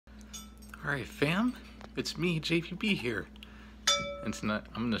Alright fam, it's me, JPB here. And tonight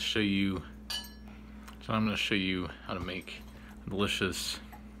I'm gonna show you how to make a delicious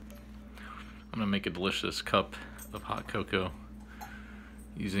cup of hot cocoa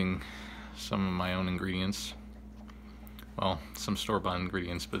using some of my own ingredients. Well, some store-bought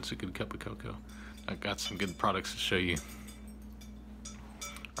ingredients, but it's a good cup of cocoa. I've got some good products to show you.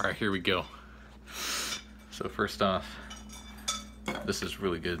 Alright, here we go. So first off, this is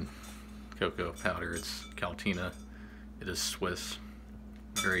really good cocoa powder. It's Caotina. It is Swiss,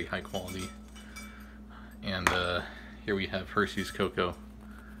 very high quality. And here we have Hershey's cocoa.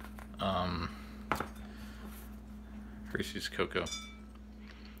 Hershey's cocoa.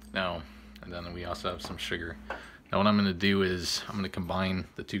 Now, and then we also have some sugar. Now what I'm going to do is I'm going to combine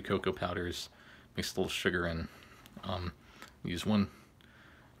the two cocoa powders, mix a little sugar in. Use 1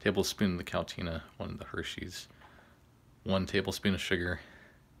 tablespoon of the Caotina, 1 of the Hershey's, 1 tablespoon of sugar,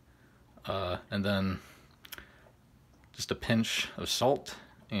 and then just a pinch of salt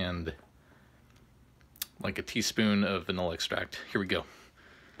and like a teaspoon of vanilla extract. Here we go.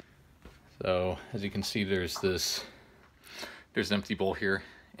 So as you can see, there's an empty bowl here,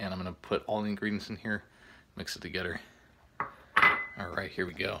 and I'm gonna put all the ingredients in here, mix it together. All right, here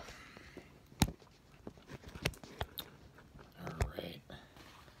we go.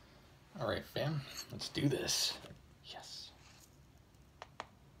 All right, fam, let's do this. Yes.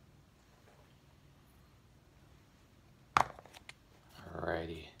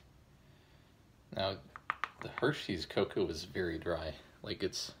 Alrighty. Now, the Hershey's cocoa is very dry. Like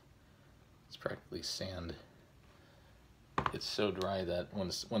it's practically sand. It's so dry that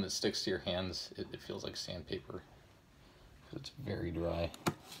when it sticks to your hands, it feels like sandpaper. It's very dry.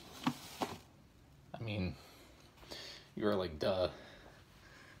 I mean, you are like, duh.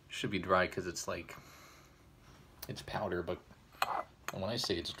 Should be dry because it's powder, but when I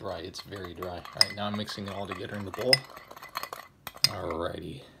say it's dry, it's very dry. Alright, now I'm mixing it all together in the bowl.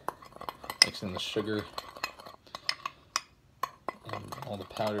 Alrighty. Mixing the sugar and all the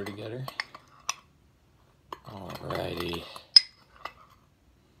powder together. Alrighty.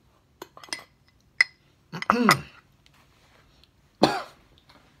 I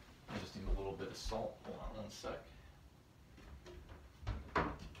just need a little bit of salt. Hold on 1 sec.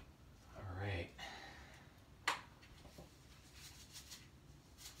 Alright.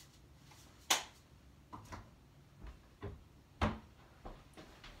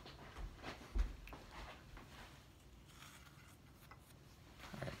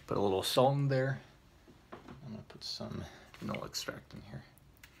 Put a little salt in there. I'm gonna put some vanilla extract in here.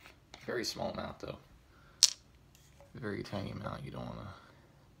 Very small amount though. Very tiny amount. You don't wanna.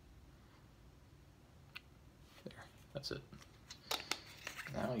 There, that's it.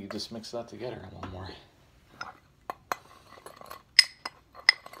 Now you just mix that together a little more.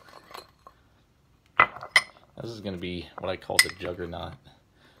 This is gonna be what I call the juggernaut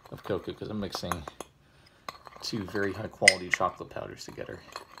of cocoa because I'm mixing 2 very high quality chocolate powders together.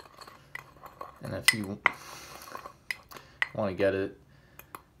 And if you want to get it,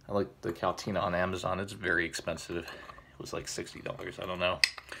 I like the Caotina on Amazon. It's very expensive. It was like $60. I don't know.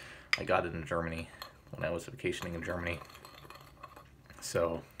 I got it in Germany when I was vacationing in Germany.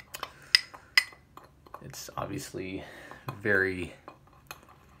 So it's obviously very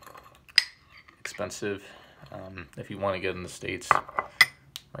expensive. If you want to get in the States,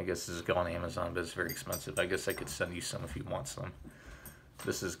 I guess this is go on Amazon, but it's very expensive. I guess I could send you some if you want some.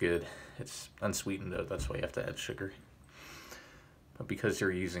 This is good. It's unsweetened though, that's why you have to add sugar. But because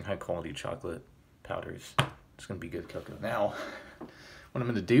you're using high quality chocolate powders, it's gonna be good cocoa. Now, what I'm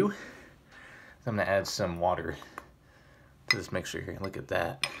gonna do is I'm gonna add some water to this mixture here. Look at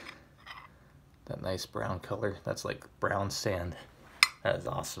that. That nice brown color. That's like brown sand. That is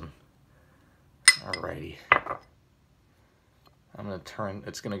awesome. Alrighty. I'm gonna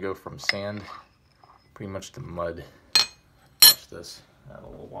it's gonna go from sand pretty much to mud. Watch this. Add a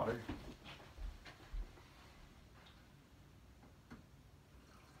little water.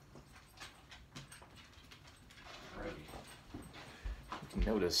 Alrighty. You can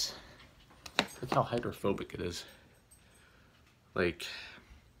notice, look how hydrophobic it is. Like,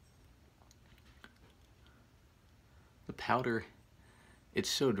 the powder, it's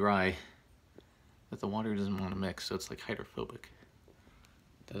so dry that the water doesn't want to mix, so it's like hydrophobic.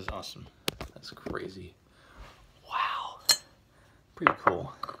 That is awesome. That's crazy. Wow. Pretty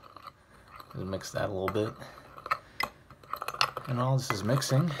cool. Gonna mix that a little bit. And while this is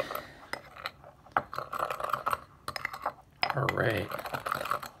mixing, alright.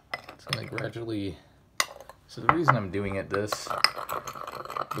 It's gonna gradually. So the reason I'm doing it the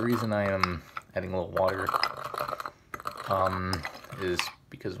reason I am adding a little water is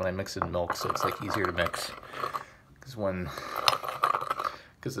because when I mix it in milk, so it's like easier to mix. Because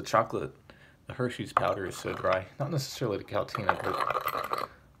the chocolate, the Hershey's powder is so dry. Not necessarily the Caotina, but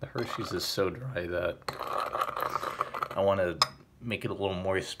the Hershey's is so dry that I want to make it a little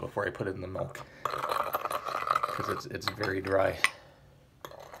moist before I put it in the milk, because it's very dry.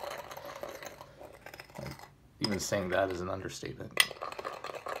 Even saying that is an understatement.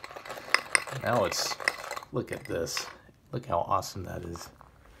 Now look at this. Look how awesome that is.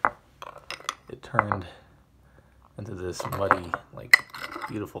 It turned into this muddy, like,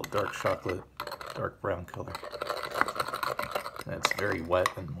 beautiful dark chocolate, dark brown color. And it's very wet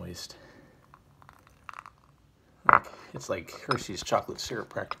and moist. It's like Hershey's chocolate syrup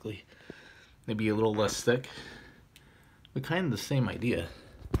practically. Maybe a little less thick, but kind of the same idea.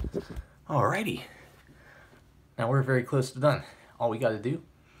 Alrighty. Now we're very close to done. All we gotta do,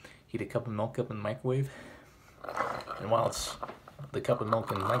 heat a cup of milk up in the microwave. And while the cup of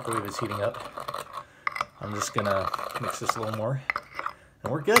milk in the microwave is heating up, I'm just gonna mix this a little more,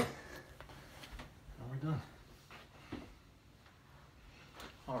 and we're good. And we're done.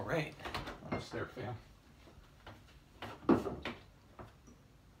 All right, almost there, fam.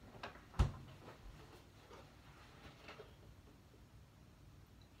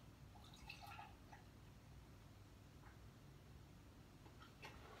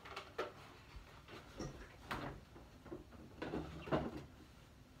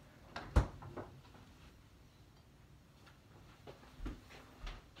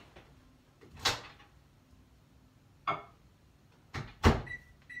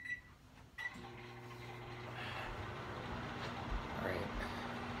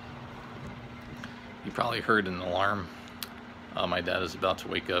 You probably heard an alarm. My dad is about to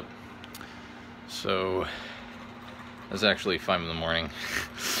wake up. So it's actually 5 in the morning.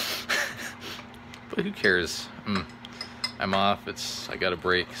 But who cares? I'm off. I got a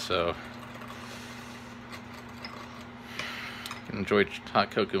break, so I can enjoy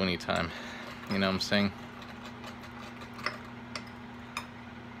hot cocoa anytime. You know what I'm saying?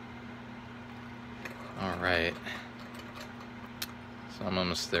 All right. So I'm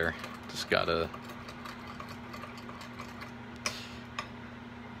almost there. Just gotta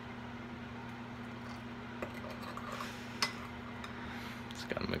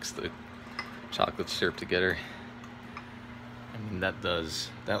mix the chocolate syrup together. I mean, that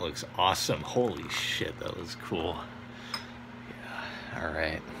looks awesome. Holy shit, that looks cool. Yeah, all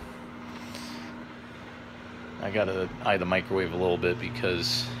right. I gotta eye the microwave a little bit,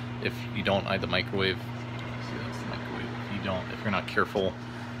 because if you don't eye the microwave, see, that's the microwave. If you're not careful,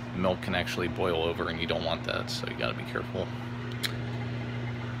 milk can actually boil over, and you don't want that, so you gotta be careful.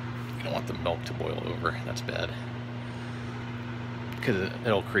 You don't want the milk to boil over. That's bad, because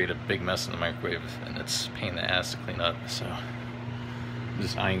it'll create a big mess in the microwave, and it's a pain in the ass to clean up. So I'm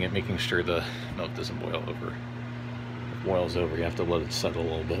just eyeing it, making sure the milk doesn't boil over. If it boils over, you have to let it settle a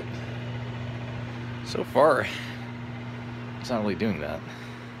little bit. So far, it's not really doing that.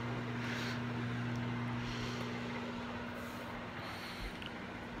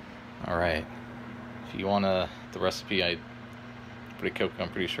 Alright, if you want the recipe, I put a cocoa,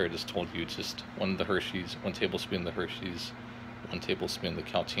 I'm pretty sure I just told you, it's just 1 tablespoon of the Hershey's, 1 tablespoon of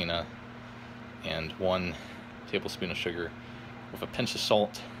the Caotina, and 1 tablespoon of sugar with a pinch of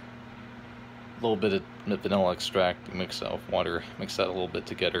salt, a little bit of vanilla extract. You mix that with water, mix that a little bit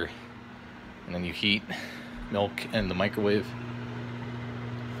together, and then you heat milk in the microwave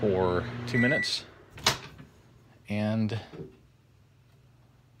for 2 minutes, and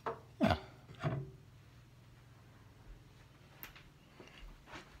yeah, and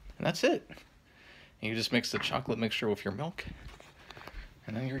that's it. And you just mix the chocolate mixture with your milk,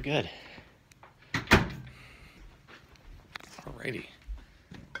 and then you're good. Alrighty.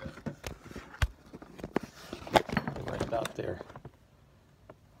 Right about there.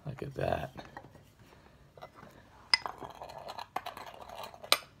 Look at that.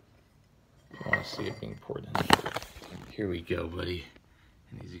 I want to see it being poured in. Here we go, buddy.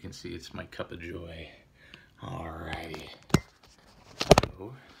 And as you can see, it's my cup of joy. Alrighty.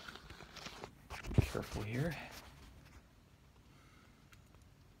 So, be careful here.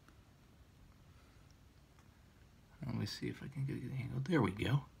 Let me see if I can get it angled. There we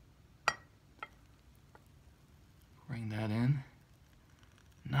go. Bring that in.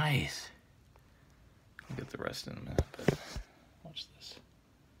 Nice. I'll get the rest in a minute, but watch this.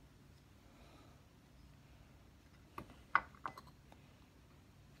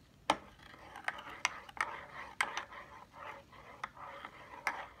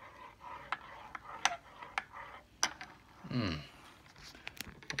 I'll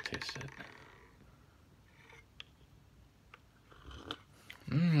taste it.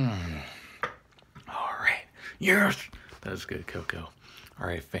 Yes! That is good cocoa.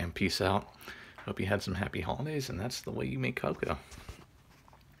 Alright, fam, peace out. Hope you had some happy holidays, and that's the way you make cocoa.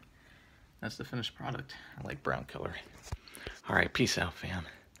 That's the finished product. I like brown color. Alright, peace out, fam.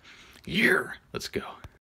 Yeah! Let's go.